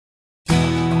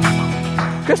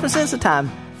Christmas is a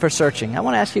time for searching. I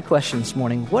want to ask you a question this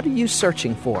morning. What are you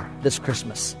searching for this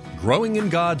Christmas? Growing in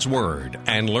God's Word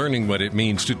and learning what it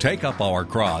means to take up our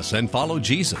cross and follow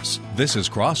Jesus. This is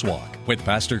Crosswalk with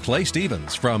Pastor Clay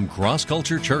Stevens from Cross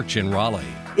Culture Church in Raleigh.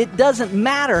 It doesn't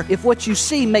matter if what you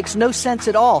see makes no sense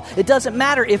at all. It doesn't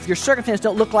matter if your circumstances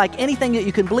don't look like anything that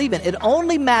you can believe in. It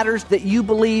only matters that you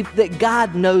believe that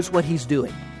God knows what He's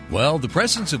doing. Well, the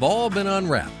presents have all been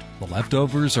unwrapped. The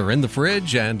leftovers are in the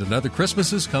fridge and another Christmas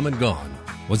has come and gone.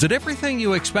 Was it everything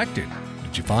you expected?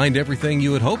 Did you find everything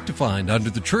you had hoped to find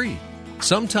under the tree?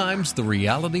 Sometimes the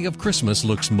reality of Christmas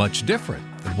looks much different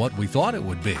than what we thought it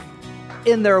would be.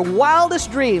 In their wildest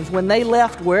dreams, when they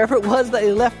left wherever it was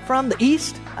they left from, the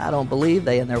east, I don't believe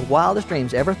they in their wildest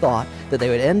dreams ever thought that they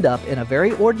would end up in a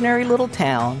very ordinary little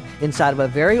town, inside of a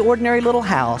very ordinary little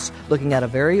house, looking at a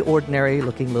very ordinary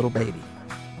looking little baby.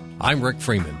 I'm Rick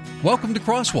Freeman. Welcome to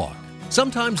Crosswalk.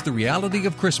 Sometimes the reality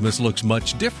of Christmas looks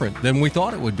much different than we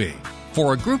thought it would be.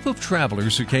 For a group of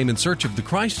travelers who came in search of the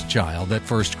Christ child that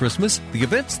first Christmas, the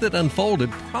events that unfolded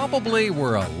probably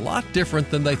were a lot different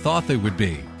than they thought they would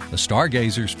be. The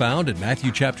stargazers found in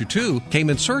Matthew chapter 2 came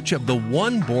in search of the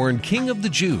one born King of the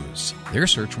Jews. Their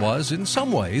search was, in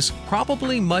some ways,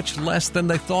 probably much less than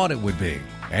they thought it would be,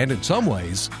 and in some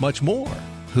ways, much more.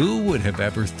 Who would have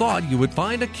ever thought you would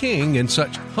find a king in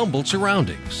such humble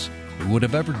surroundings? Who would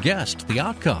have ever guessed the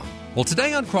outcome? Well,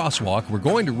 today on Crosswalk, we're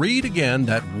going to read again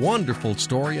that wonderful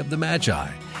story of the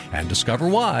Magi and discover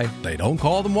why they don't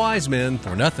call them wise men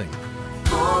for nothing.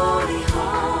 Holy,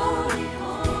 holy,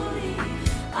 holy,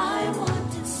 I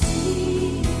want to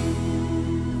see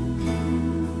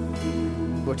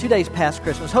you. We're 2 days past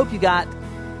Christmas. Hope you got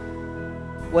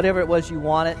whatever it was you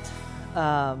wanted.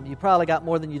 You probably got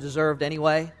more than you deserved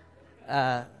anyway,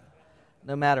 no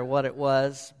matter what it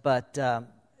was. But,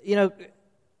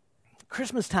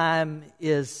 Christmas time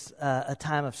is a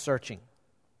time of searching.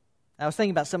 I was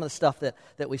thinking about some of the stuff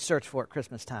that we search for at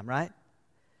Christmas time, right?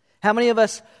 How many of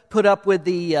us put up with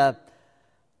the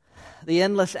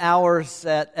endless hours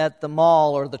at the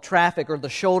mall or the traffic or the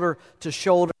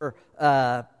shoulder-to-shoulder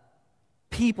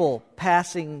people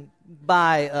passing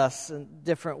by us in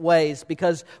different ways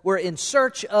because we're in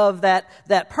search of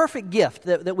that perfect gift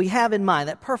that we have in mind,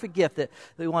 that perfect gift that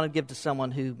we want to give to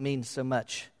someone who means so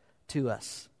much to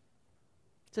us.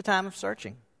 It's a time of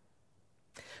searching.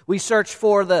 We search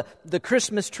for the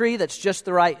Christmas tree that's just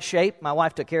the right shape. My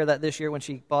wife took care of that this year when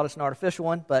she bought us an artificial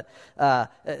one, but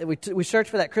we search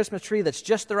for that Christmas tree that's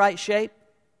just the right shape.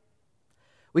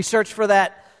 We search for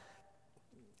that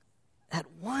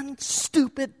one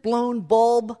stupid blown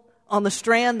bulb on the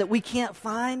strand that we can't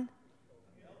find.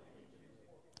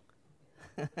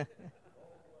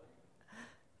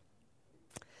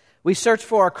 We search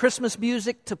for our Christmas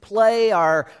music to play,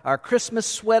 our Christmas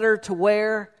sweater to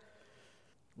wear.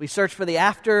 We search for the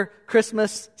after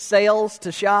Christmas sales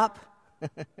to shop.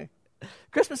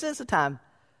 Christmas is a time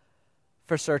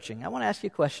for searching. I want to ask you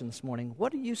a question this morning.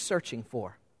 What are you searching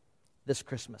for this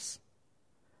Christmas?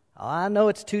 Oh, I know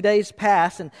it's 2 days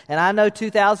past, and I know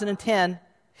 2010.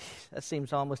 That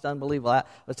seems almost unbelievable. I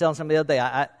was telling somebody the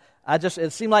other day,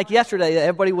 it seemed like yesterday that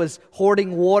everybody was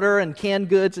hoarding water and canned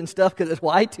goods and stuff because it's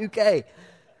Y2K.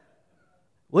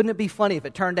 Wouldn't it be funny if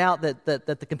it turned out that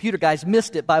the computer guys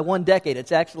missed it by 1 decade?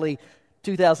 It's actually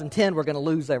 2010, we're going to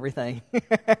lose everything.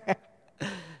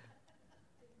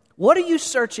 What are you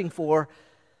searching for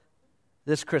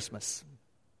this Christmas?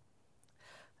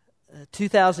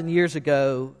 2,000 years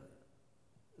ago,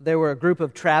 there were a group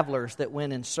of travelers that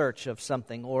went in search of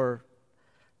something, or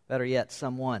better yet,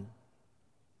 someone.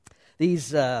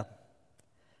 These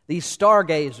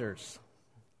stargazers,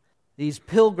 these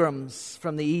pilgrims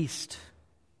from the east,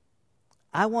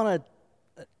 I want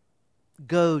to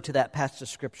go to that passage of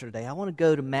Scripture today. I want to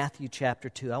go to Matthew chapter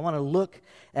 2. I want to look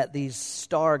at these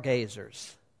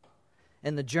stargazers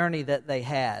and the journey that they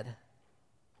had.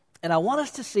 And I want us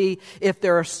to see if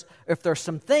there are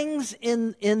some things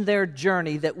in their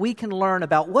journey that we can learn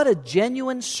about what a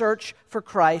genuine search for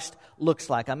Christ looks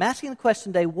like. I'm asking the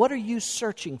question today, what are you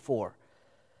searching for?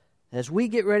 As we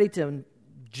get ready to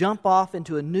jump off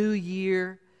into a new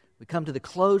year, we come to the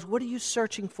close, what are you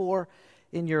searching for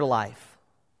in your life?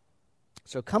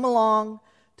 So come along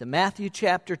to Matthew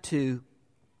chapter 2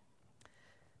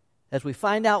 as we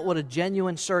find out what a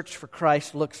genuine search for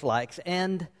Christ looks like,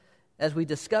 and as we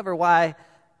discover why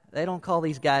they don't call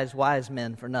these guys wise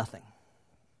men for nothing.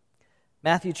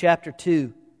 Matthew chapter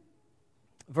 2,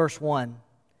 verse 1.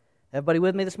 Everybody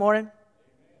with me this morning?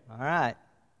 All right.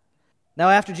 Now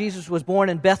after Jesus was born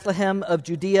in Bethlehem of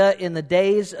Judea in the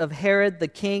days of Herod the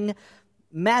king,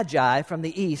 Magi from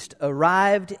the east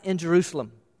arrived in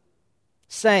Jerusalem,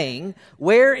 saying,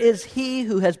 "Where is he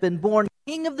who has been born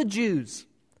King of the Jews?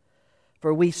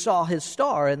 For we saw his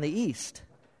star in the east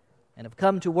and have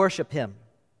come to worship him."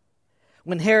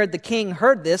 When Herod the king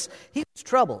heard this, he was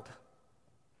troubled,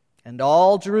 and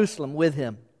all Jerusalem with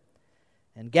him.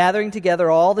 And gathering together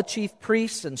all the chief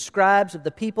priests and scribes of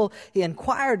the people, he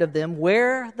inquired of them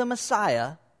where the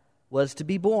Messiah was to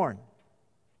be born.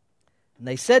 And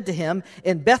they said to him,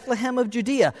 "In Bethlehem of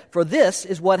Judea, for this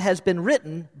is what has been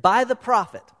written by the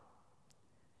prophet.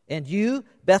 And you,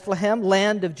 Bethlehem,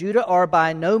 land of Judah, are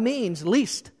by no means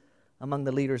least among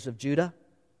the leaders of Judah.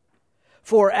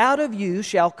 For out of you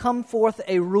shall come forth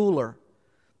a ruler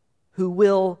who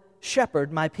will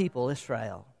shepherd my people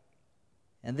Israel."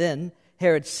 And then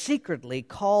Herod secretly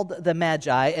called the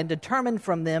Magi and determined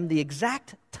from them the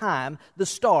exact time the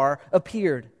star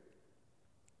appeared.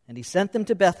 And he sent them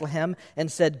to Bethlehem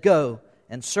and said, "Go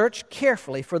and search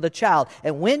carefully for the child,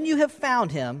 and when you have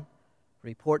found him,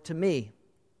 report to me,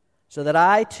 so that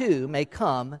I too may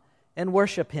come and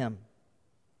worship him."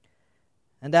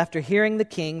 And after hearing the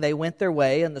king, they went their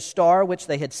way, and the star which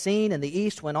they had seen in the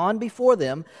east went on before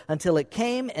them until it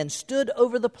came and stood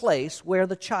over the place where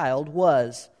the child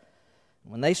was.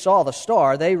 When they saw the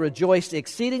star, they rejoiced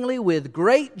exceedingly with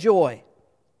great joy.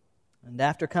 And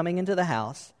after coming into the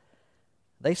house,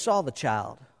 they saw the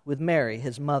child with Mary,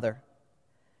 his mother,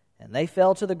 and they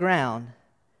fell to the ground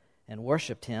and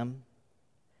worshipped him.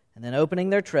 And then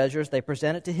opening their treasures, they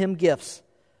presented to him gifts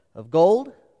of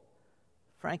gold,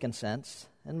 frankincense,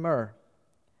 and myrrh.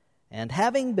 And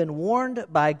having been warned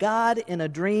by God in a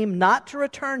dream not to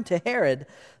return to Herod,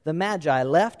 the Magi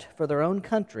left for their own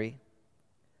country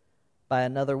by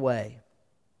another way.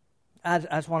 I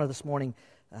just wanted this morning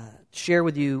share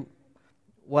with you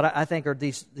what I think are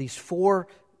these four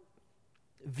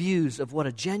views of what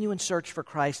a genuine search for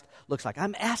Christ looks like.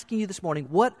 I'm asking you this morning,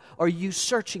 what are you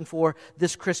searching for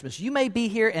this Christmas? You may be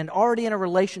here and already in a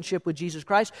relationship with Jesus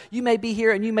Christ. You may be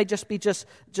here and you may just be just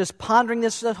pondering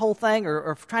this whole thing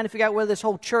or trying to figure out whether this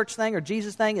whole church thing or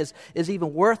Jesus thing is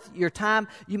even worth your time.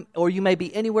 Or you may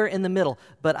be anywhere in the middle.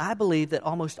 But I believe that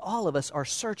almost all of us are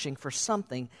searching for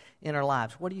something in our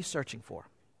lives. What are you searching for?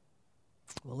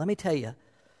 Well, let me tell you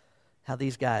how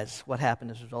these guys, what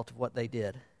happened as a result of what they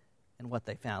did and what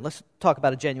they found. Let's talk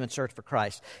about a genuine search for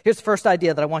Christ. Here's the first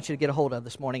idea that I want you to get a hold of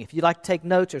this morning. If you'd like to take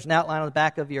notes, there's an outline on the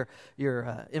back of your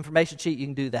information sheet. You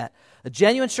can do that. A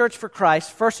genuine search for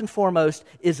Christ, first and foremost,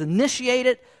 is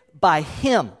initiated by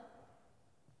Him.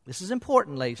 This is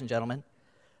important, ladies and gentlemen.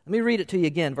 Let me read it to you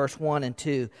again, verse 1 and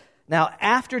 2. Now,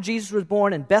 after Jesus was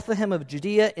born in Bethlehem of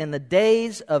Judea, in the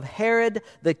days of Herod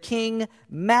the king,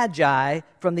 Magi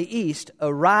from the east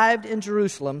arrived in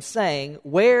Jerusalem, saying,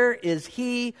 "Where is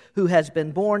he who has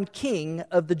been born King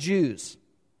of the Jews?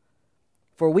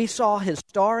 For we saw his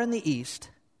star in the east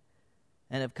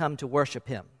and have come to worship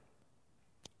him."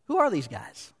 Who are these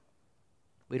guys?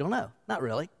 We don't know. Not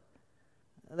really.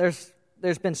 There's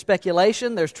been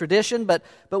speculation, there's tradition, but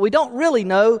we don't really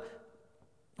know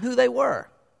who they were.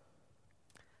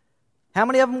 How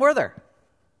many of them were there?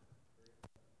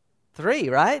 3,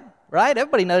 right? Right?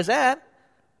 Everybody knows that.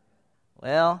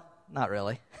 Well, not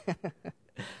really.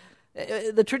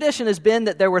 The tradition has been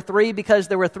that there were 3 because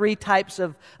there were 3 types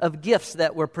of gifts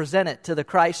that were presented to the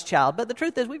Christ child. But the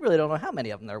truth is, we really don't know how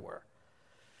many of them there were.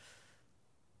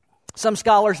 Some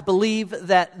scholars believe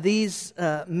that these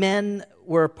men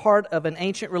were part of an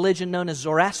ancient religion known as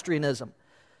Zoroastrianism,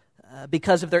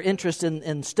 because of their interest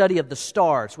in study of the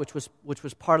stars, which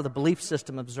was part of the belief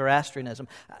system of Zoroastrianism.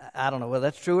 I don't know whether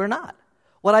that's true or not.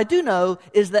 What I do know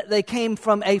is that they came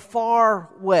from a far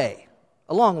way,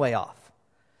 a long way off.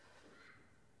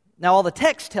 Now, all the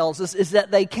text tells us is that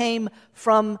they came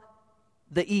from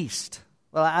the east.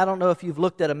 Well, I don't know if you've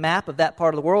looked at a map of that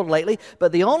part of the world lately,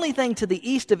 but the only thing to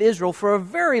the east of Israel for a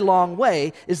very long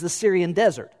way is the Syrian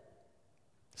desert.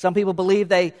 Some people believe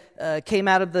they came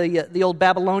out of the old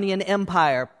Babylonian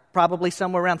Empire, probably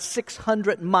somewhere around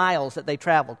 600 miles that they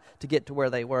traveled to get to where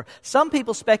they were. Some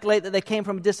people speculate that they came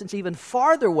from a distance even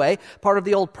farther away, part of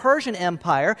the old Persian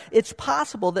Empire. It's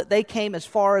possible that they came as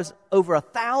far as over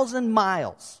 1,000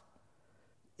 miles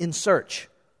in search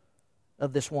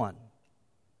of this one.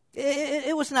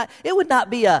 It would not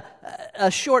be a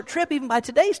short trip even by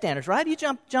today's standards, right? You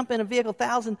jump in a vehicle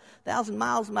 1,000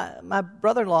 miles. My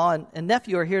brother-in-law and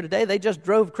nephew are here today. They just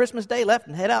drove Christmas Day, left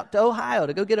and head out to Ohio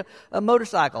to go get a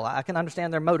motorcycle. I can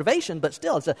understand their motivation, but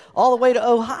still, it's all the way to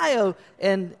Ohio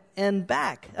and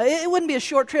back. It wouldn't be a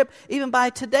short trip even by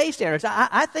today's standards.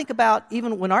 I think about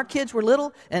even when our kids were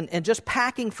little and just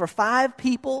packing for 5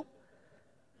 people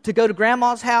to go to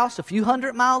Grandma's house a few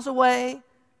hundred miles away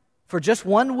for just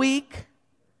 1 week,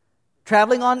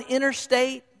 traveling on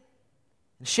interstate,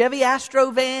 Chevy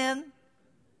Astro van.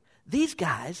 These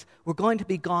guys were going to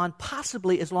be gone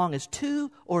possibly as long as 2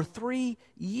 or 3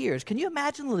 years. Can you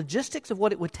imagine the logistics of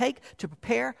what it would take to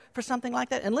prepare for something like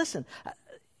that? And listen,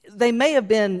 they may have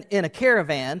been in a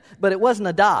caravan, but it wasn't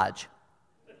a Dodge.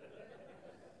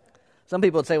 Some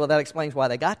people would say, well, that explains why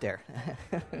they got there.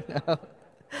 No.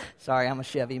 Sorry, I'm a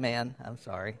Chevy man. I'm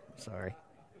sorry.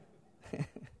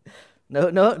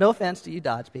 No offense to you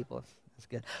Dodge people. That's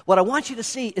good. What I want you to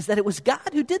see is that it was God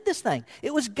who did this thing.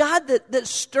 It was God that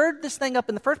stirred this thing up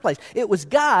in the first place. It was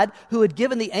God who had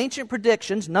given the ancient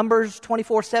predictions, Numbers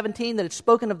 24:17, that had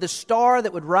spoken of the star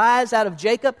that would rise out of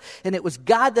Jacob. And it was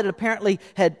God that apparently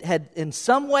had in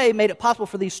some way made it possible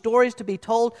for these stories to be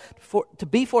told, to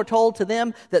be foretold to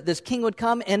them that this king would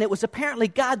come. And it was apparently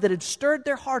God that had stirred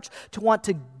their hearts to want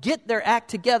to get their act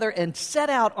together and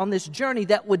set out on this journey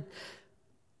that would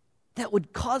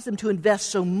cause them to invest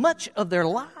so much of their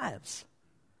lives.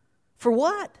 For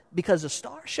what? Because a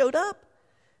star showed up?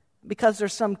 Because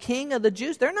there's some king of the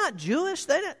Jews? They're not Jewish.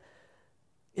 It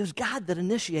was God that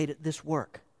initiated this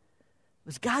work. It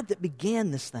was God that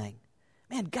began this thing.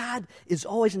 Man, God is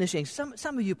always initiating.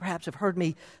 Some of you perhaps have heard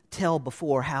me tell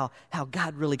before how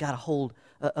God really got a hold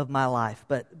of my life.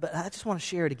 But I just want to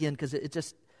share it again because it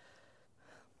just...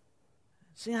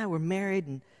 See, I were married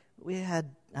and we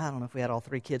had... I don't know if we had all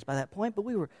 3 kids by that point, but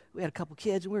we had a couple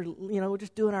kids, and we're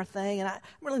just doing our thing. And I'm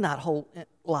really not a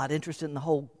lot interested in the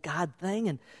whole God thing.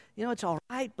 And it's all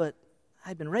right, but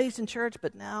I'd been raised in church.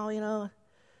 But now,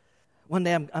 one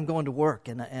day I'm going to work,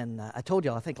 and I told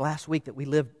y'all I think last week that we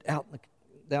lived out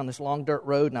down this long dirt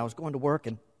road, and I was going to work,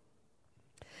 and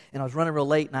I was running real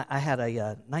late, and I had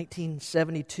a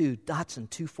 1972 Datsun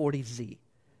 240Z.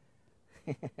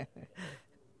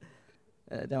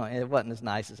 It wasn't as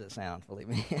nice as it sounds, believe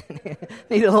me.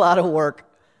 Needed a lot of work.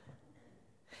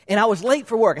 And I was late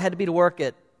for work. I had to be to work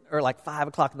at like 5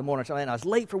 o'clock in the morning or something. And I was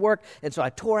late for work, and so I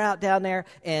tore out down there.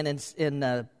 And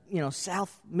in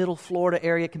South Middle Florida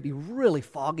area, it can be really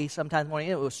foggy sometimes in the morning.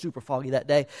 It was super foggy that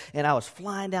day. And I was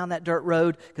flying down that dirt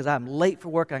road because I'm late for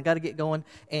work and I got to get going.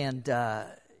 And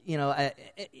I've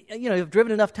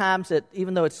driven enough times that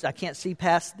even though I can't see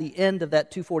past the end of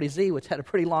that 240Z, which had a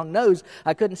pretty long nose,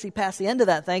 I couldn't see past the end of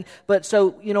that thing. But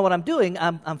so, what I'm doing,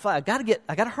 I'm fine. I got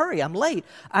to hurry. I'm late.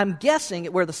 I'm guessing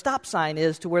at where the stop sign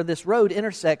is to where this road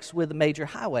intersects with the major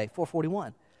highway,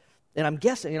 441. And I'm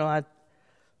guessing, I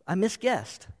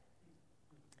misguessed.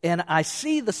 And I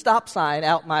see the stop sign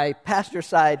out my passenger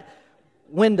side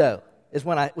window was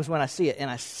when I see it. And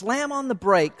I slam on the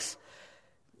brakes.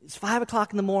 It's 5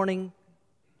 o'clock in the morning,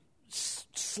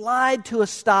 slide to a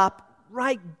stop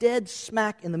right dead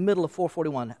smack in the middle of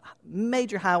 441,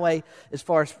 major highway as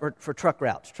far as for truck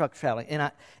routes, truck traveling.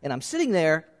 And I'm sitting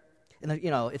there, and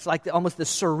it's like almost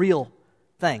this surreal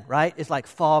thing, right? It's like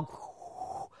fog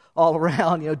all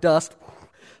around, dust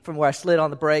from where I slid on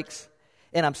the brakes.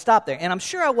 And I'm stopped there. And I'm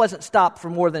sure I wasn't stopped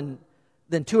for more than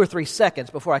 2 or 3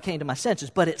 seconds before I came to my senses,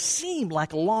 but it seemed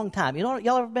like a long time.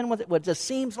 Y'all ever been with it? What it just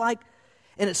seems like?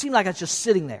 And it seemed like I was just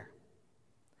sitting there.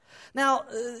 Now,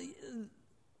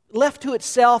 left to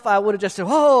itself, I would have just said,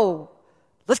 "Whoa,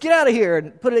 let's get out of here,"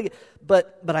 and put it.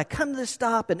 But I come to this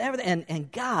stop and everything,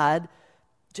 and God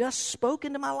just spoke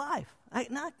into my life. I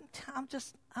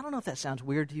don't know if that sounds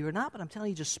weird to you or not, but I'm telling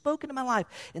you, just spoke into my life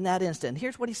in that instant. And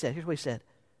here's what He said.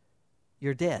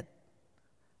 "You're dead."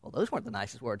 Well, those weren't the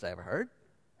nicest words I ever heard.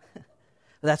 But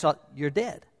that's all. You're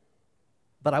dead.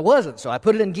 But I wasn't, so I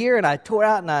put it in gear and I tore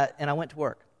out and I went to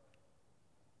work.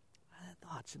 I had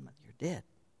thoughts, you're dead.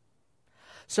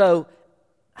 So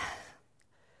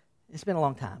it's been a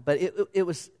long time, but it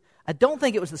was. I don't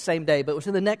think it was the same day, but it was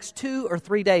in the next 2 or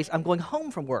 3 days. I'm going home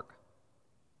from work,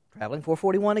 traveling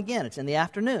 441 again. It's in the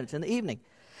afternoon. It's in the evening,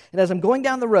 and as I'm going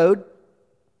down the road,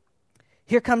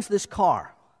 here comes this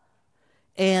car,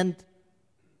 and.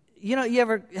 You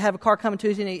ever have a car coming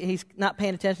to you and he's not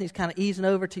paying attention, he's kind of easing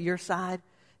over to your side,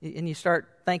 and you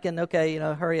start thinking, okay,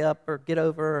 hurry up or get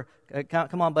over, or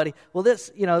come on, buddy. Well,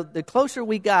 the closer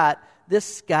we got,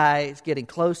 this guy is getting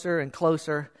closer and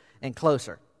closer and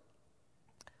closer.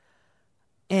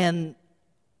 And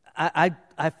I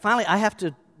finally have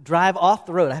to drive off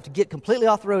the road. I have to get completely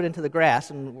off the road into the grass,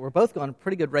 and we're both going at a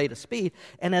pretty good rate of speed.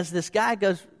 And as this guy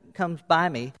comes by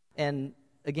me, and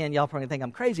again, y'all probably think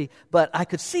I'm crazy, but I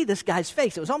could see this guy's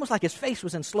face. It was almost like his face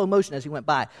was in slow motion as he went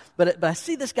by. But I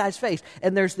see this guy's face,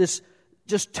 and there's this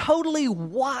just totally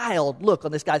wild look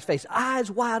on this guy's face. Eyes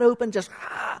wide open,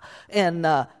 and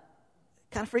kind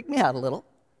of freaked me out a little,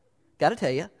 got to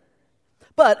tell you.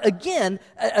 But again,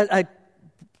 I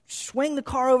swing the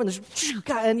car over,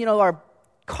 and our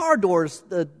car doors,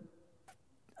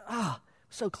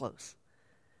 so close.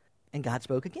 And God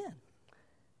spoke again.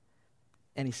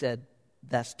 And he said,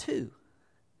 that's 2.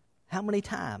 How many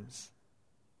times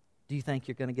do you think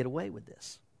you're going to get away with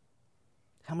this?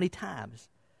 How many times?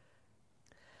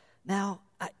 Now,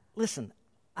 listen,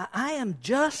 I am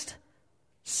just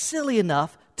silly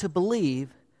enough to believe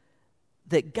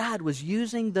that God was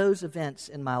using those events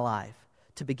in my life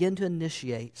to begin to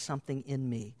initiate something in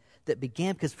me that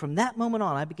began, because from that moment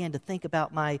on, I began to think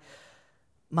about my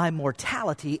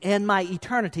mortality and my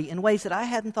eternity in ways that I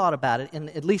hadn't thought about it in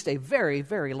at least a very,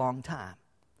 very long time.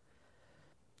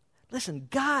 Listen,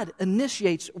 God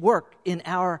initiates work in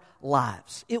our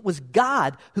lives. It was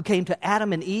God who came to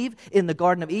Adam and Eve in the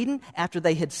Garden of Eden after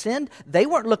they had sinned. They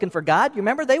weren't looking for God. You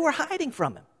remember? They were hiding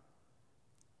from Him.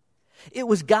 It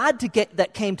was God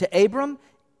that came to Abram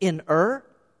in Ur.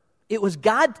 It was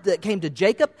God that came to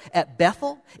Jacob at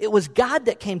Bethel. It was God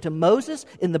that came to Moses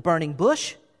in the burning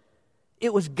bush.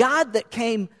 It was God that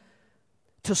came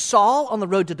to Saul on the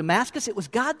road to Damascus. It was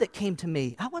God that came to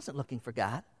me. I wasn't looking for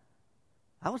God.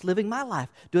 I was living my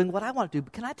life, doing what I want to do.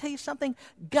 But can I tell you something?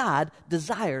 God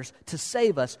desires to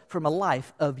save us from a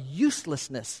life of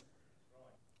uselessness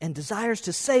and desires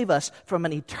to save us from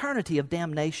an eternity of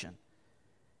damnation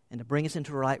and to bring us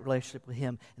into a right relationship with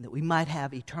Him, and that we might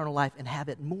have eternal life and have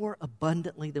it more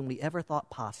abundantly than we ever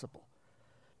thought possible.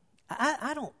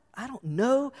 I don't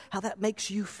know how that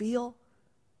makes you feel,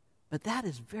 but that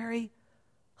is very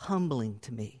humbling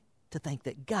to me to think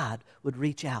that God would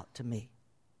reach out to me.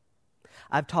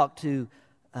 I've talked to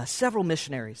several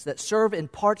missionaries that serve in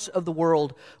parts of the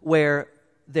world where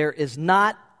there is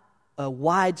not a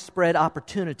widespread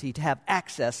opportunity to have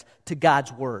access to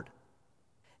God's Word.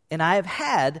 And I have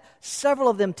had several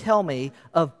of them tell me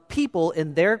of people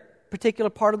in their particular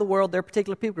part of the world, their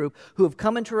particular people group, who have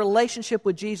come into a relationship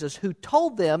with Jesus, who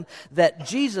told them that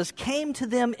Jesus came to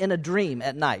them in a dream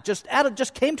at night, just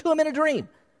came to them in a dream,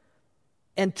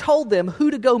 and told them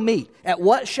who to go meet, at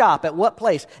what shop, at what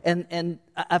place. And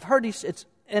I've heard it's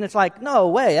like, no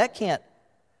way, that can't.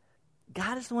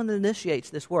 God is the one that initiates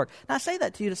this work. Now, I say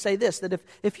that to you to say this, that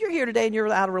if you're here today and you're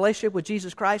out of a relationship with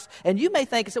Jesus Christ, and you may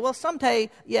think, well, someday,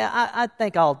 I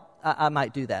think I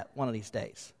might do that one of these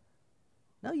days.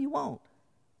 No, you won't.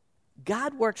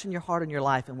 God works in your heart and your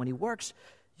life, and when He works,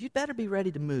 you'd better be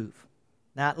ready to move.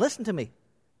 Now, listen to me.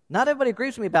 Not everybody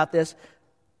agrees with me about this.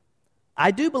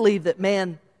 I do believe that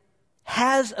man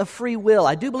has a free will.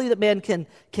 I do believe that man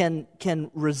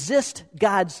can resist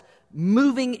God's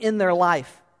moving in their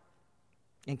life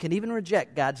and can even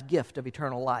reject God's gift of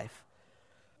eternal life.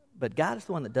 But God is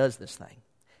the one that does this thing.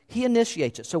 He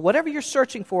initiates it. So whatever you're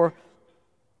searching for,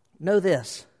 know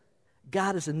this.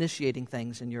 God is initiating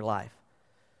things in your life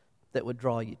that would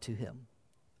draw you to Him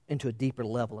into a deeper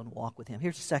level and walk with Him.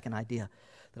 Here's the second idea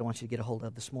that I want you to get a hold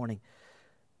of this morning.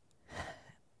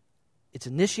 It's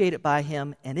initiated by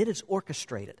Him, and it is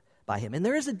orchestrated by Him. And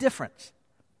there is a difference.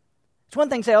 It's one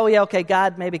thing to say, oh, yeah, okay,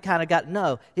 God maybe kind of got...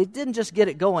 No, He didn't just get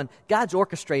it going. God's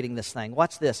orchestrating this thing.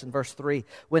 Watch this in verse 3.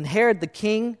 When Herod the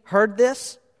king heard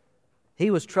this,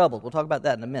 he was troubled. We'll talk about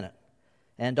that in a minute.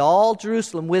 And all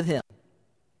Jerusalem with him.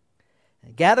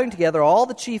 And gathering together all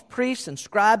the chief priests and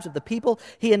scribes of the people,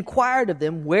 he inquired of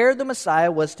them where the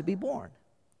Messiah was to be born.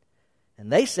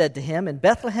 And they said to him, in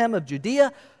Bethlehem of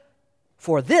Judea,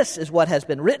 for this is what has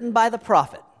been written by the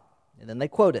prophet. And then they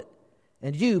quote it.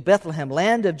 And you, Bethlehem,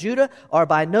 land of Judah, are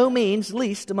by no means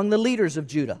least among the leaders of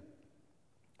Judah.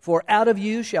 For out of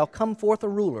you shall come forth a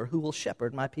ruler who will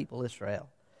shepherd my people Israel.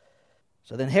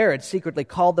 So then Herod secretly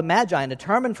called the Magi and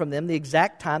determined from them the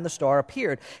exact time the star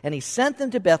appeared. And he sent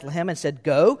them to Bethlehem and said,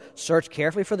 go, search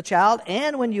carefully for the child,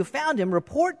 and when you found him,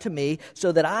 report to me,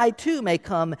 so that I too may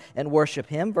come and worship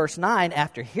him. Verse 9,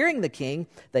 after hearing the king,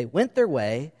 they went their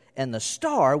way, and the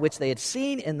star which they had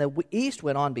seen in the east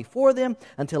went on before them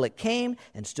until it came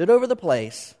and stood over the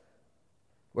place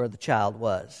where the child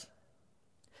was.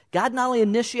 God not only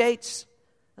initiates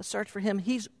a search for him,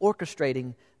 He's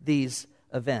orchestrating these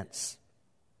events.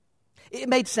 It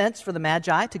made sense for the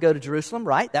Magi to go to Jerusalem,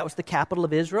 right? That was the capital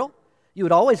of Israel. You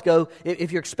would always go,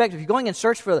 if you're going in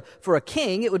search for a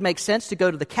king, it would make sense to go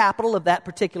to the capital of that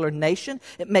particular nation.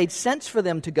 It made sense for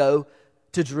them to go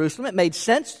to Jerusalem. It made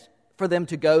sense for them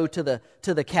to go to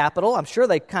the capital. I'm sure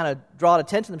they kind of draw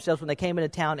attention to themselves when they came into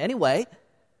town anyway.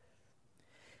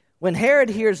 When Herod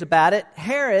hears about it,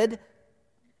 Herod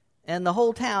and the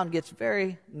whole town gets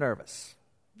very nervous,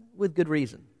 with good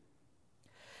reason.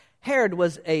 Herod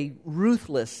was a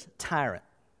ruthless tyrant.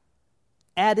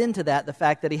 Add into that the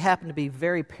fact that he happened to be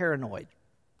very paranoid.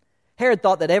 Herod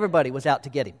thought that everybody was out to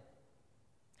get him.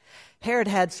 Herod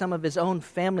had some of his own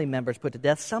family members put to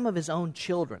death, some of his own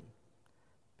children,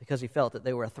 because he felt that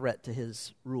they were a threat to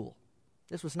his rule.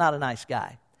 This was not a nice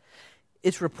guy.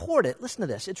 It's reported, listen to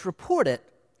this, it's reported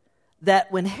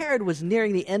that when Herod was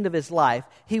nearing the end of his life,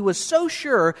 he was so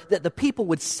sure that the people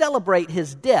would celebrate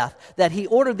his death that he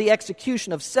ordered the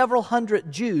execution of several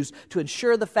hundred Jews to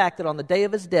ensure the fact that on the day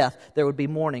of his death there would be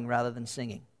mourning rather than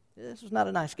singing. This was not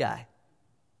a nice guy.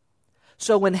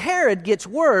 So when Herod gets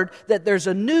word that there's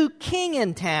a new king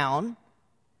in town,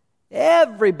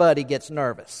 everybody gets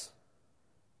nervous.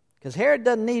 Because Herod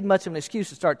doesn't need much of an excuse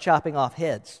to start chopping off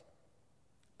heads.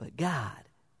 But God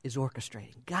is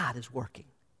orchestrating. God is working.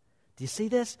 Do you see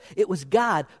this? It was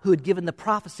God who had given the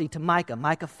prophecy to Micah,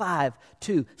 Micah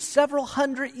 5:2. Several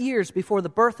hundred years before the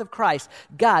birth of Christ,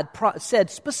 God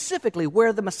said specifically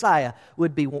where the Messiah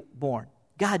would be born.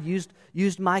 God used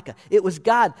Micah. It was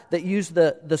God that used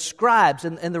the scribes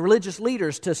and the religious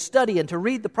leaders to study and to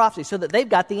read the prophecy so that they've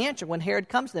got the answer when Herod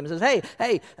comes to them and says,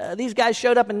 hey, these guys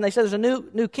showed up and they said there's a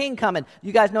new king coming.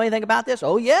 You guys know anything about this?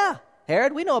 Oh, yeah,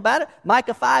 Herod, we know about it.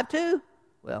 Micah 5:2.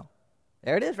 Well,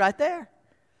 there it is right there.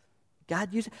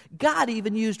 God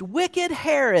even used wicked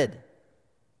Herod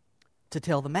to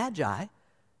tell the Magi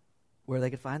where they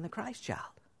could find the Christ child.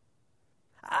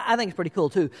 I think it's pretty cool,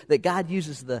 too, that God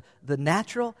uses the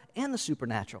natural and the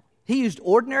supernatural. He used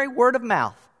ordinary word of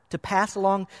mouth to pass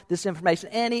along this information,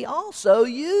 and he also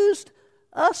used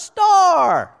a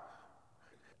star.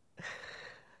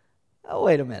 Oh,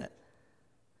 wait a minute.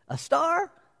 A star?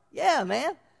 Yeah,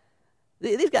 man.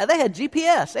 These guys, they had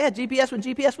GPS. They had GPS when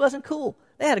GPS wasn't cool.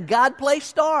 They had a God-placed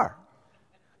star.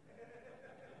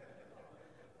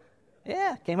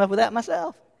 Yeah, came up with that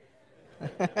myself.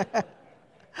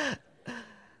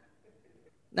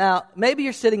 Now, maybe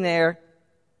you're sitting there,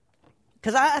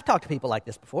 because I've talked to people like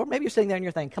this before. Maybe you're sitting there and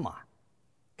you're thinking,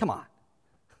 come on.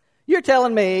 You're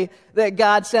telling me that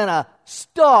God sent a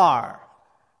star.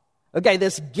 Okay,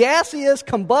 this gaseous,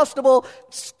 combustible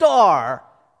star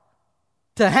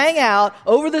to hang out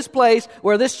over this place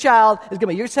where this child is going to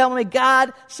be. You're telling me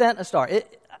God sent a star.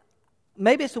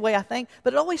 Maybe it's the way I think,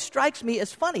 but it always strikes me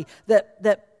as funny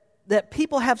that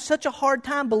people have such a hard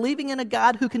time believing in a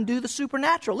God who can do the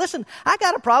supernatural. Listen, I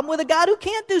got a problem with a God who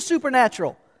can't do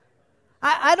supernatural.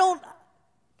 I don't,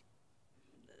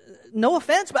 no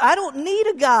offense, but I don't need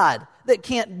a God that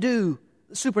can't do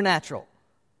supernatural.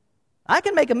 I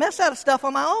can make a mess out of stuff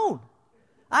on my own.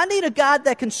 I need a God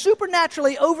that can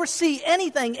supernaturally oversee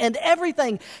anything and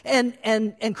everything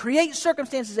and create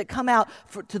circumstances that come out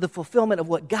to the fulfillment of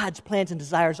what God's plans and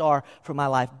desires are for my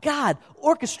life. God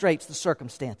orchestrates the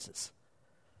circumstances.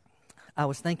 I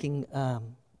was thinking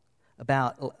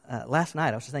about, last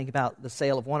night, I was thinking about the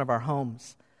sale of one of our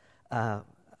homes.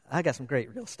 I got some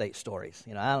great real estate stories.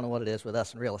 You know, I don't know what it is with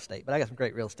us in real estate, but I got some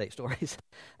great real estate stories.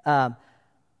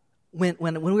 When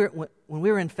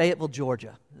we were in Fayetteville,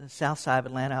 Georgia, the south side of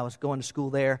Atlanta, I was going to school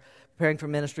there, preparing for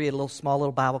ministry at a small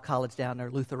little Bible college down there,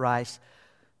 Luther Rice.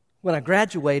 When I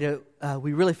graduated,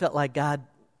 we really felt like God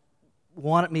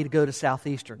wanted me to go to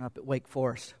Southeastern up at Wake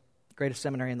Forest, greatest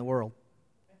seminary in the world.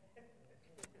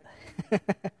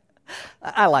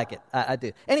 I like it. I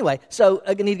do. Anyway, so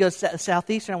I need to go to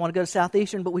Southeastern. I want to go to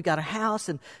Southeastern, but we've got a house,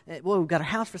 and we've got a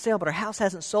house for sale, but our house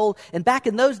hasn't sold. And back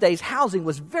in those days, housing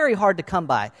was very hard to come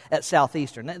by at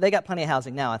Southeastern. They got plenty of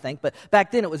housing now, I think, but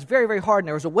back then it was very, very hard, and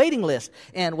there was a waiting list.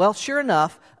 And, well, sure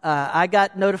enough, I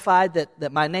got notified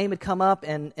that my name had come up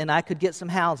and I could get some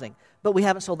housing. But we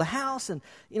haven't sold the house, and,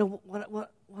 you know, what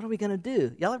are we going to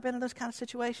do? Y'all ever been in those kind of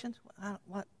situations?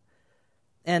 What?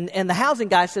 And the housing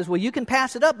guy says, well, you can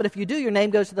pass it up, but if you do, your name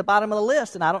goes to the bottom of the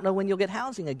list, and I don't know when you'll get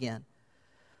housing again.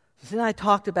 So then I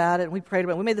talked about it, and we prayed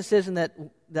about it. We made the decision that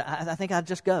I think I'd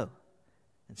just go.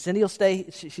 And Cindy will stay.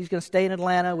 She's going to stay in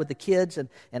Atlanta with the kids, and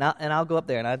I'll go up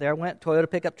there. And there I went, Toyota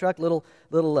pickup truck, little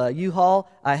U-Haul.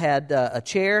 I had a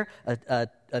chair, a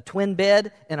twin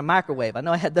bed, and a microwave. I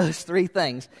know I had those three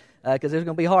things because it was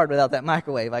going to be hard without that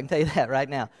microwave. I can tell you that right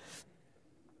now.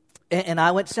 And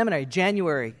I went to seminary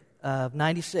January of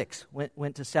 96,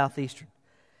 went to Southeastern.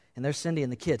 And there's Cindy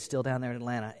and the kids still down there in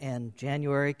Atlanta. And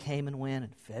January came and went,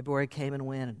 and February came and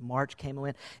went, and March came and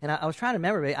went. And I was trying to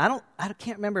remember, I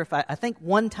can't remember if I think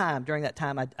one time during that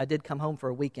time I did come home for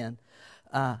a weekend,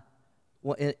 for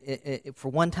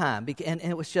one time. And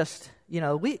it was just, you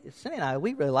know, Cindy and I,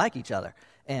 we really like each other.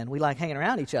 And we like hanging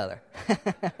around each other.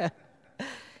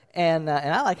 And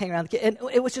I like hanging around the kids.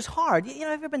 And it was just hard. You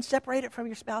know, have you ever been separated from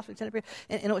your spouse for an extended period?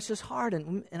 And it was just hard.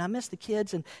 And I missed the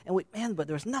kids. But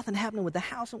there was nothing happening with the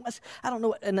house. And I don't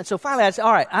know. And so finally I said,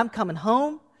 all right, I'm coming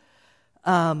home.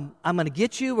 I'm going to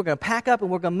get you. We're going to pack up and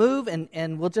we're going to move.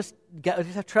 And we'll just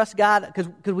have to trust God.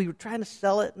 Because we were trying to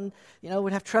sell it. And, you know,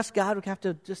 we'd have to trust God. We'd have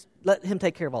to just let Him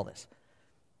take care of all this.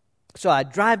 So I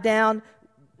drive down.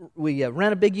 We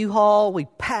rent a big U-Haul. We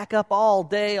pack up all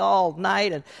day, all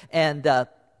night, and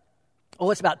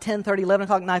it's about 10:30, 11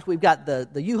 o'clock at night. We've got the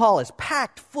U-Haul is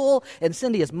packed full, and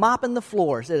Cindy is mopping the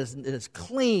floors. It is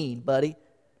clean, buddy.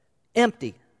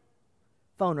 Empty.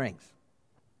 Phone rings.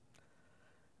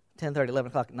 10:30, 11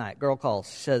 o'clock at night. Girl calls.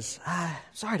 She says,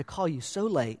 sorry to call you so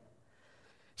late.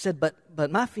 She said,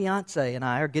 but my fiance and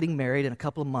I are getting married in a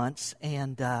couple of months,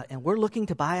 and we're looking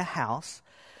to buy a house.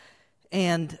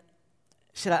 And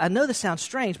she said, I know this sounds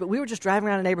strange, but we were just driving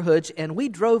around the neighborhoods, and we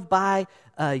drove by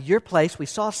your place. We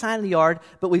saw a sign in the yard,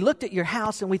 but we looked at your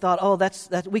house, and we thought, that's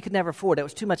we could never afford it. It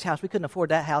was too much house. We couldn't afford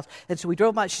that house. And so we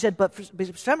drove by. She said, but for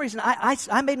some reason,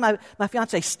 I made my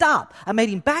fiance stop. I made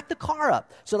him back the car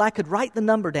up so that I could write the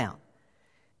number down.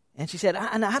 And she said,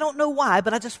 and I don't know why,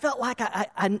 but I just felt like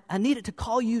I needed to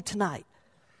call you tonight.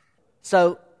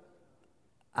 So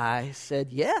I said,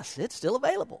 yes, it's still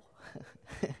available.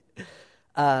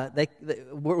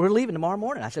 We're leaving tomorrow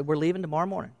morning. I said, we're leaving tomorrow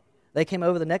morning. They came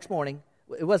over the next morning.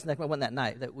 It wasn't that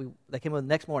night. They came over the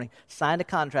next morning, signed a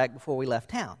contract before we left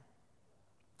town.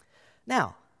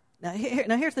 Now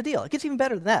here's the deal. It gets even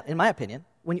better than that, in my opinion.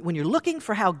 When you're looking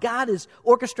for how God is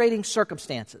orchestrating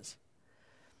circumstances,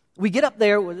 we get up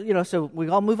there, so we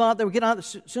all move on up there. We get on.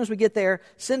 As soon as we get there,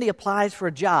 Cindy applies for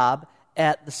a job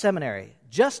at the seminary,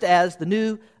 just as the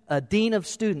new dean of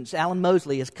students, Alan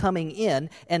Mosley, is coming in,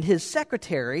 and his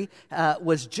secretary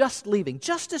was just leaving.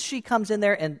 Just as she comes in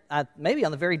there, and maybe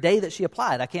on the very day that she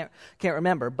applied, I can't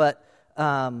remember, but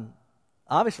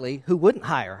obviously, who wouldn't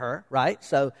hire her, right?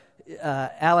 So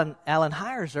Alan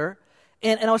hires her,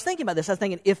 and I was thinking about this. I was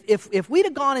thinking, if we'd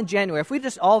have gone in January, if we'd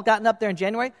just all gotten up there in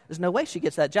January, there's no way she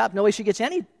gets that job. No way she gets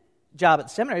any job at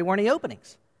the seminary. There weren't any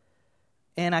openings,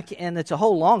 and it's a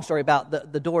whole long story about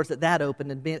the doors that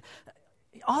opened and being.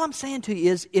 All I'm saying to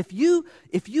you is, if you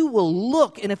will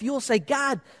look and if you will say,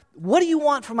 God, what do you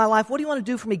want for my life? What do you want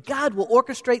to do for me? God will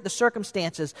orchestrate the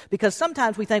circumstances, because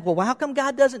sometimes we think, well, how come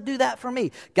God doesn't do that for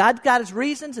me? God's got His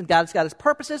reasons, and God's got His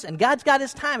purposes, and God's got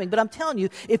His timing. But I'm telling you,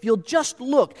 if you'll just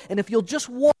look, and if you'll just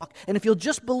walk, and if you'll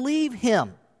just believe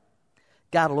Him,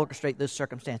 God will orchestrate those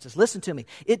circumstances. Listen to me.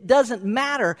 It doesn't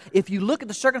matter if you look at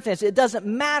the circumstances. It doesn't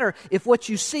matter if what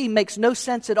you see makes no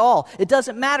sense at all. It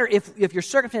doesn't matter if your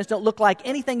circumstances don't look like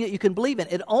anything that you can believe in.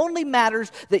 It only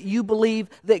matters that you believe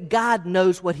that God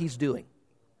knows what He's doing.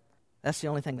 That's the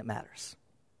only thing that matters.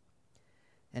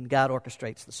 And God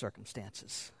orchestrates the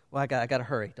circumstances. Well, I got to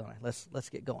hurry, don't I? Let's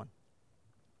get going.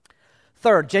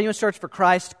 Third, genuine search for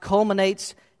Christ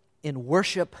culminates in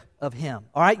worship of Him.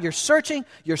 All right, you're searching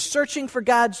for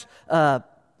God's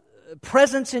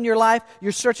presence in your life.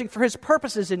 You're searching for His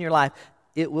purposes in your life.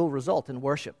 It will result in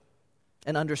worship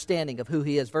and understanding of who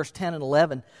He is. Verse 10 and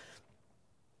 11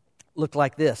 look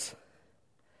like this.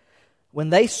 When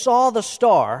they saw the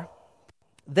star,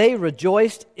 they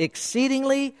rejoiced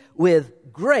exceedingly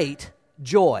with great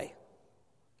joy.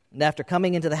 And after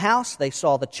coming into the house, they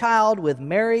saw the child with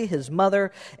Mary, his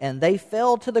mother, and they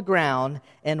fell to the ground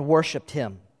and worshipped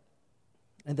Him.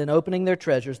 And then opening their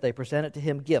treasures, they presented to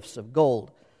Him gifts of gold,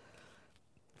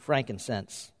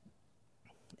 frankincense,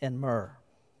 and myrrh.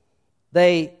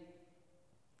 They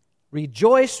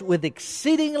rejoiced with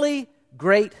exceedingly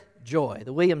great joy.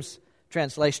 The Williams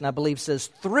translation, I believe, says,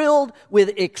 thrilled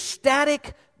with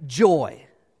ecstatic joy.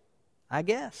 I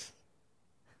guess.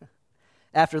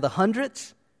 After the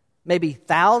hundreds, maybe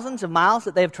thousands of miles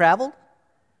that they've traveled,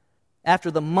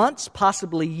 after the months,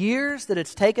 possibly years that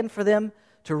it's taken for them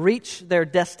to reach their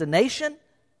destination,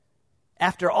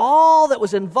 after all that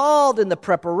was involved in the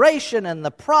preparation and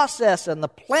the process and the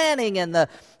planning and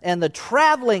the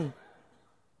traveling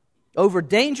over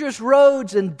dangerous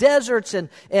roads and deserts and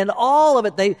all of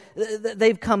it,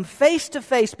 they've come face to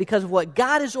face because of what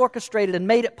God has orchestrated and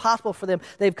made it possible for them.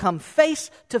 They've come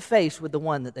face to face with the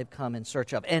one that they've come in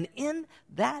search of. And in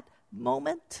that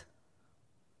moment,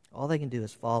 all they can do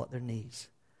is fall at their knees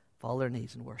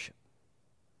and worship.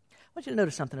 I want you to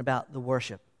notice something about the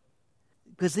worship,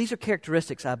 because these are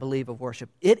characteristics, I believe, of worship.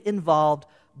 It involved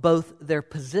both their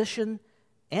position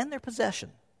and their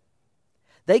possession.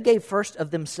 They gave first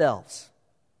of themselves.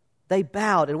 They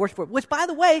bowed and worshiped, which, by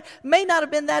the way, may not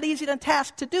have been that easy a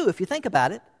task to do if you think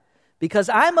about it, because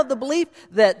I'm of the belief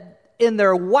that in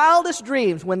their wildest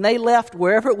dreams, when they left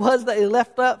wherever it was that they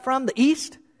left from, the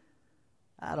east,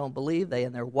 I don't believe they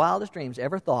in their wildest dreams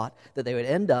ever thought that they would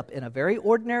end up in a very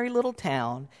ordinary little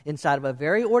town, inside of a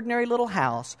very ordinary little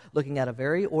house, looking at a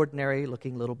very ordinary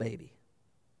looking little baby.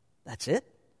 That's it?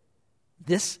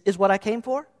 This is what I came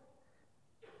for?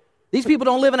 These people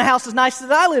don't live in a house as nice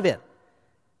as I live in.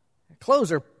 Their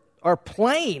clothes are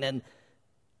plain, and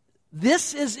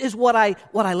This is what I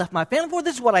left my family for.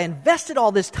 This is what I invested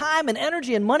all this time and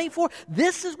energy and money for.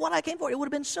 This is what I came for. It would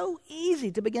have been so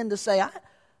easy to begin to say,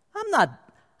 I'm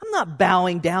not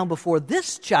bowing down before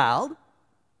this child.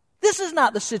 This is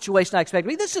not the situation I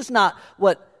expected. This is not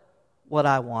what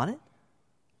I wanted.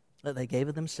 But they gave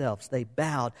of themselves. They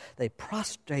bowed. They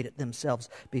prostrated themselves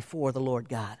before the Lord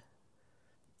God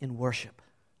in worship.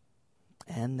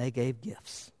 And they gave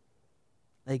gifts.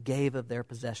 They gave of their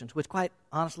possessions, which quite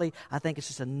honestly, I think it's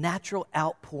just a natural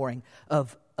outpouring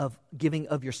of giving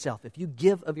of yourself. If you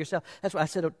give of yourself, that's what I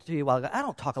said to you a while ago. I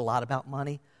don't talk a lot about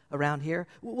money around here.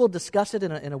 We'll discuss it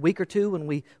in a week or two when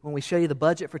we show you the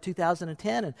budget for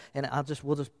 2010, and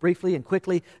we'll just briefly and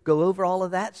quickly go over all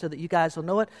of that so that you guys will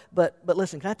know it. But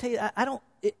listen, can I tell you,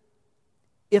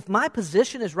 if my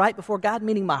position is right before God,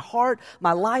 meaning my heart,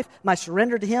 my life, my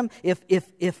surrender to Him,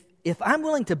 if I'm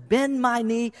willing to bend my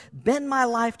knee, bend my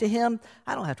life to Him,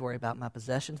 I don't have to worry about my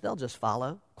possessions. They'll just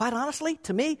follow. Quite honestly,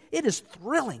 to me, it is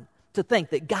thrilling to think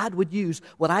that God would use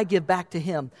what I give back to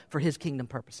Him for His kingdom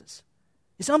purposes.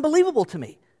 It's unbelievable to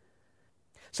me.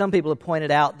 Some people have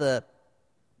pointed out the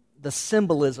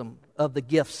symbolism of the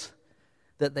gifts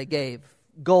that they gave.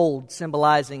 Gold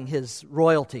symbolizing His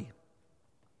royalty.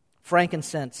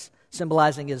 Frankincense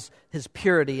symbolizing His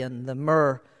purity, and the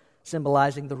myrrh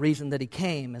symbolizing the reason that He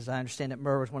came. As I understand it,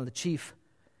 myrrh was one of the chief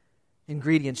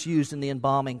ingredients used in the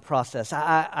embalming process.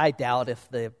 I doubt if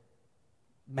the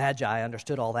Magi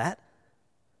understood all that.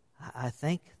 I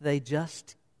think they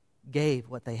just gave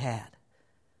what they had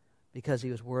because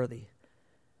He was worthy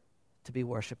to be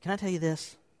worshipped. Can I tell you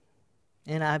this?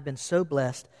 And I've been so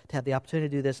blessed to have the opportunity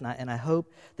to do this, and I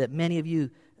hope that many of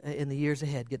you in the years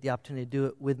ahead get the opportunity to do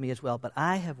it with me as well. But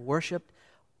I have worshiped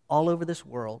all over this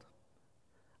world.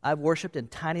 I've worshiped in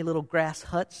tiny little grass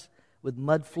huts with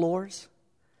mud floors.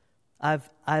 I've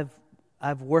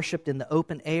worshiped in the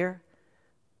open air.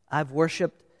 I've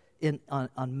worshiped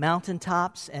on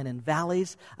mountaintops and in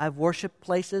valleys. I've worshiped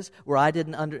places where I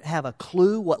didn't have a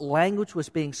clue what language was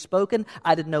being spoken.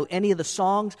 I didn't know any of the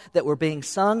songs that were being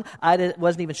sung. I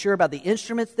wasn't even sure about the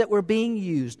instruments that were being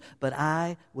used. But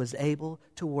I was able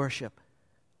to worship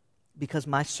because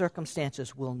my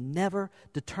circumstances will never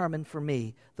determine for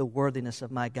me the worthiness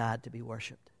of my God to be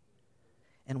worshiped.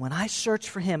 And when I search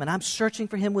for Him, and I'm searching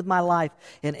for Him with my life,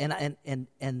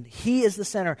 and He is the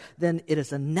center, then it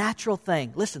is a natural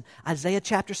thing. Listen, Isaiah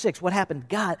chapter 6, what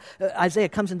happened? Isaiah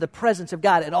comes into the presence of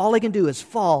God, and all he can do is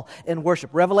fall and worship.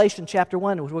 Revelation chapter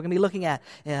 1, which we're going to be looking at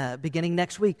beginning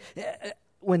next week.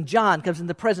 When John comes into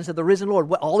the presence of the risen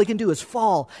Lord, all he can do is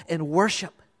fall and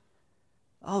worship.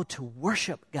 Oh, to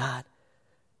worship God,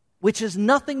 which is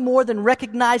nothing more than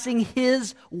recognizing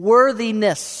His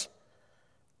worthiness.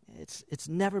 It's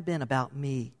never been about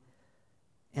me,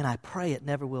 and I pray it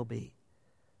never will be.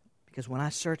 Because when I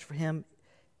search for Him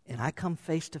and I come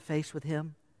face to face with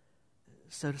Him,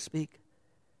 so to speak,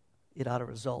 it ought to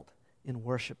result in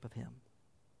worship of Him.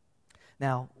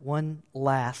 Now, one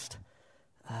last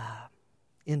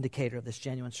indicator of this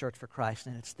genuine search for Christ,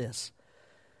 and it's this.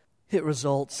 It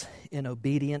results in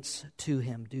obedience to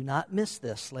Him. Do not miss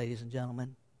this, ladies and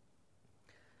gentlemen.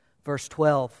 Verse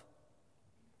 12.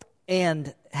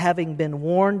 And having been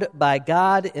warned by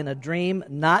God in a dream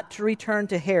not to return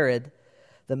to Herod,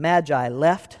 the Magi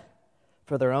left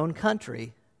for their own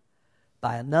country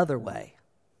by another way.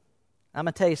 I'm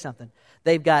going to tell you something.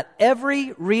 They've got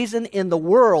every reason in the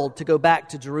world to go back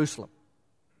to Jerusalem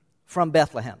from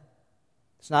Bethlehem.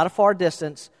 It's not a far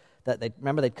distance.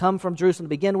 Remember, they'd come from Jerusalem to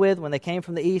begin with when they came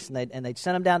from the east, and they'd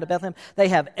sent them down to Bethlehem. They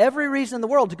have every reason in the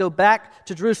world to go back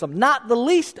to Jerusalem, not the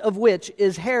least of which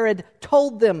is Herod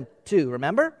told them to,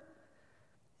 remember?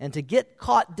 And to get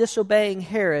caught disobeying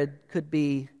Herod could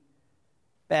be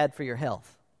bad for your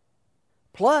health.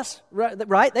 Plus,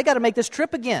 right, they got to make this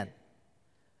trip again.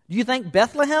 Do you think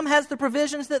Bethlehem has the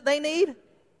provisions that they need?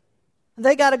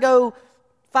 They got to go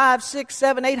 5, 6,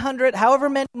 7, 800, however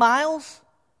many miles.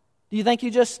 Do you think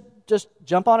you just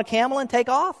jump on a camel and take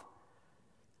off?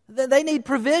 They need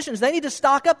provisions. They need to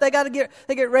stock up. They get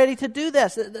ready to do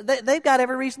this. They've got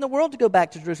every reason in the world to go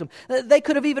back to Jerusalem. They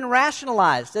could have even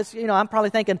rationalized. I'm probably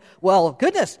thinking, well,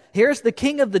 goodness, here's the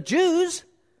King of the Jews.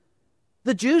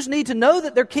 The Jews need to know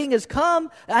that their king has come.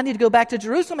 I need to go back to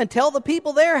Jerusalem and tell the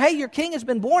people there, hey, your king has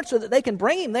been born, so that they can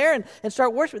bring him there and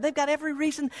start worshiping. They've got every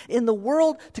reason in the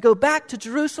world to go back to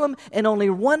Jerusalem, and only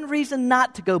one reason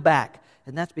not to go back.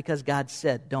 And that's because God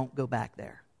said, don't go back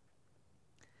there.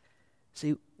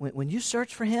 See, when you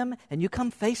search for Him and you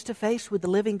come face to face with the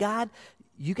living God,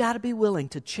 you got to be willing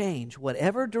to change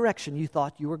whatever direction you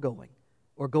thought you were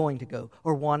going to go,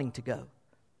 or wanting to go.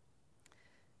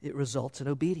 It results in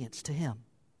obedience to Him.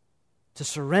 to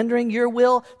surrendering your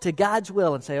will to God's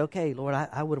will and say, okay, Lord,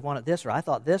 I would have wanted this, or I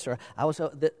thought this, or I was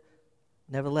that.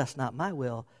 Nevertheless, not my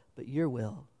will, but your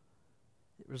will.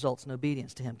 It results in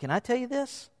obedience to Him. Can I tell you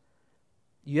this?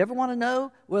 You ever want to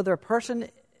know whether a person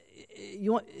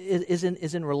is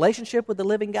in relationship with the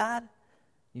living God?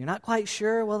 You're not quite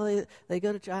sure. Well, they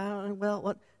go to church. Well,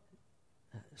 what?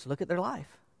 Just look at their life.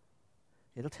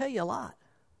 It'll tell you a lot.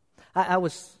 I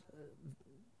was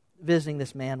visiting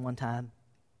this man one time,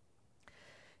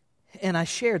 and I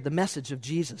shared the message of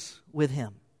Jesus with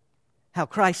him. How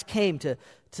Christ came to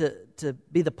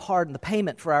be the pardon, the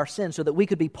payment for our sins, so that we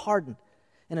could be pardoned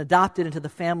and adopted into the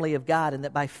family of God, and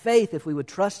that by faith, if we would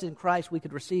trust in Christ, we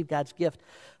could receive God's gift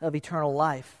of eternal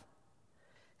life.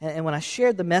 And when I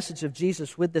shared the message of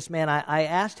Jesus with this man, I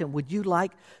asked him, would you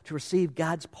like to receive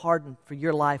God's pardon for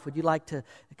your life? Would you like to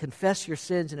confess your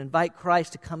sins and invite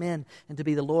Christ to come in and to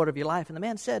be the Lord of your life? And the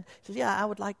man said, yeah, I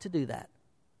would like to do that.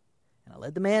 And I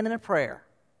led the man in a prayer.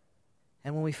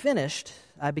 And when we finished,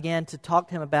 I began to talk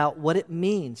to him about what it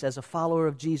means as a follower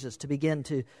of Jesus to begin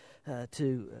to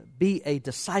be a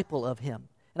disciple of Him.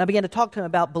 And I began to talk to him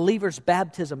about believers'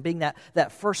 baptism being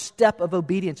that first step of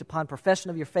obedience upon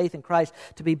profession of your faith in Christ,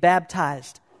 to be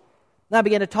baptized. And I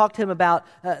began to talk to him about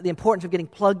the importance of getting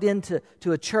plugged into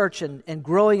a church and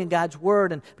growing in God's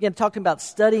Word, and began to talk to him about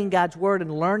studying God's Word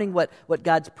and learning what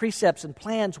God's precepts and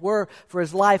plans were for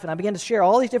his life. And I began to share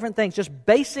all these different things, just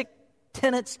basic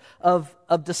tenets of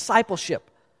discipleship.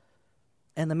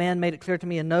 And the man made it clear to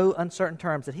me in no uncertain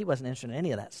terms that he wasn't interested in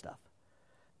any of that stuff.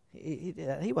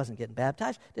 He wasn't getting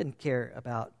baptized, didn't care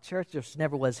about church, just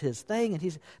never was his thing.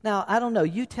 And now, I don't know,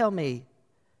 you tell me,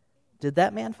 did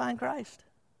that man find Christ?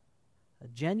 A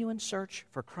genuine search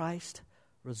for Christ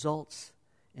results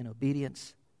in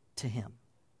obedience to Him.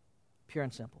 Pure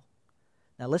and simple.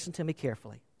 Now listen to me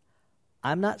carefully.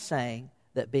 I'm not saying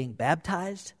that being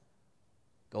baptized,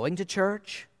 going to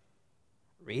church,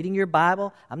 reading your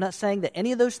Bible, I'm not saying that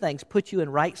any of those things put you in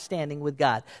right standing with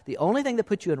God. The only thing that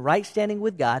puts you in right standing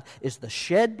with God is the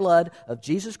shed blood of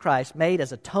Jesus Christ made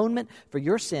as atonement for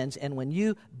your sins, and when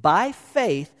you, by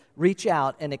faith, reach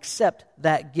out and accept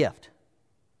that gift.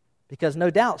 Because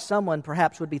no doubt someone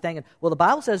perhaps would be thinking, well, the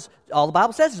Bible says, all the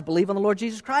Bible says is believe on the Lord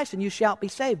Jesus Christ and you shall be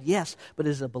saved. Yes, but it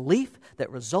is a belief that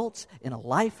results in a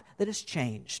life that is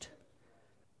changed.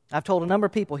 I've told a number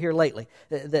of people here lately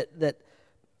that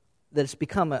it's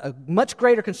become a much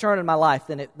greater concern in my life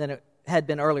than it had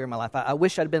been earlier in my life. I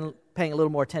wish I'd been paying a little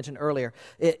more attention earlier.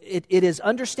 It is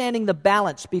understanding the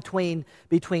balance between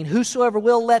whosoever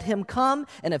will, let him come,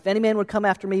 and if any man would come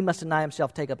after me, he must deny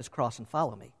himself, take up his cross, and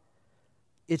follow me.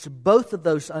 It's both of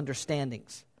those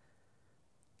understandings.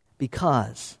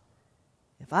 Because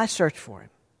if I search for Him,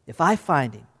 if I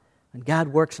find Him, and God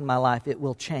works in my life, it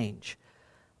will change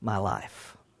my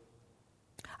life.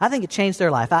 I think it changed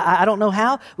their life. I don't know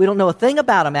how. We don't know a thing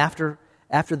about them after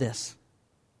this.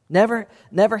 Never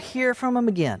hear from them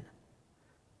again.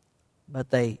 But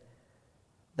they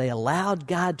allowed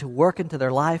God to work into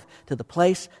their life to the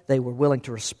place they were willing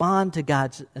to respond to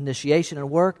God's initiation and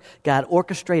work. God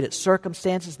orchestrated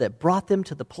circumstances that brought them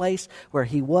to the place where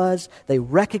He was. They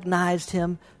recognized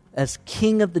Him as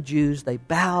King of the Jews. They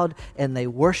bowed and they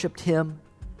worshiped Him,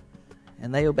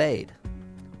 and they obeyed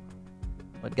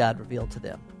what God revealed to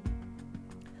them.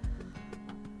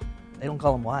 They don't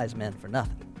call them wise men for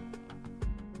nothing.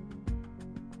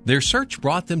 Their search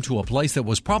brought them to a place that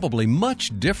was probably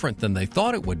much different than they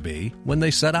thought it would be when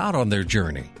they set out on their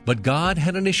journey. But God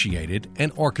had initiated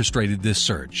and orchestrated this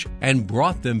search and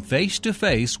brought them face to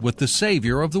face with the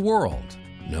Savior of the world.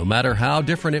 No matter how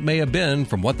different it may have been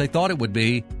from what they thought it would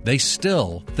be, they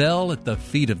still fell at the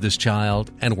feet of this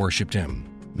child and worshiped Him.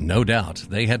 No doubt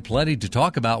they had plenty to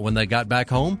talk about when they got back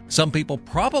home. Some people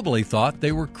probably thought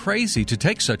they were crazy to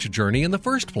take such a journey in the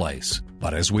first place.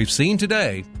 But as we've seen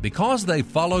today, because they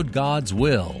followed God's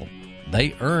will,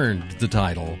 they earned the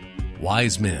title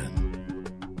Wise Men.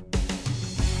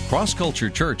 Cross Culture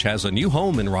Church has a new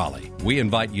home in Raleigh. We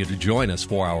invite you to join us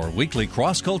for our weekly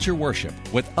cross-culture worship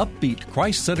with upbeat,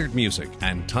 Christ-centered music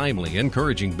and timely,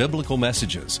 encouraging biblical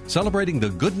messages, celebrating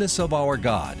the goodness of our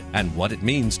God and what it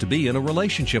means to be in a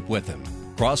relationship with Him.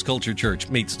 Cross Culture Church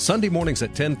meets Sunday mornings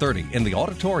at 10:30 in the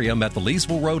auditorium at the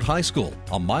Leesville Road High School,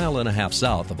 a mile and a half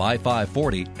south of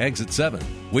I-540, exit 7.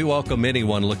 We welcome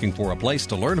anyone looking for a place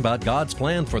to learn about God's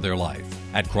plan for their life.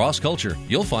 At Cross Culture,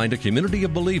 you'll find a community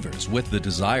of believers with the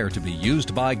desire to be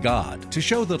used by God to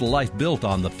show that a life built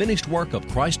on the finished work of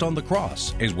Christ on the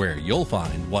cross is where you'll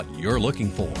find what you're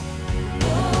looking for.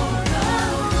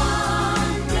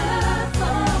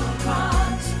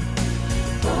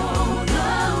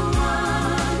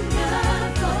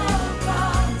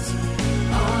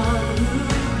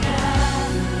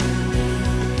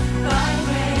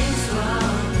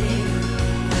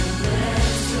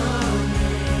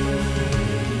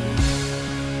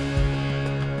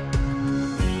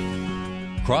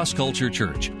 Cross Culture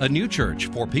Church, a new church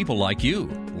for people like you.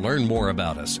 Learn more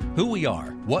about us, who we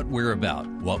are, what we're about,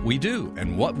 what we do,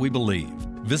 and what we believe.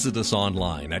 Visit us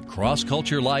online at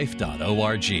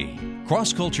crossculturelife.org.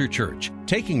 Cross Culture Church,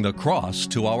 taking the cross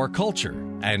to our culture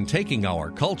and taking our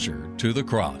culture to the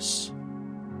cross.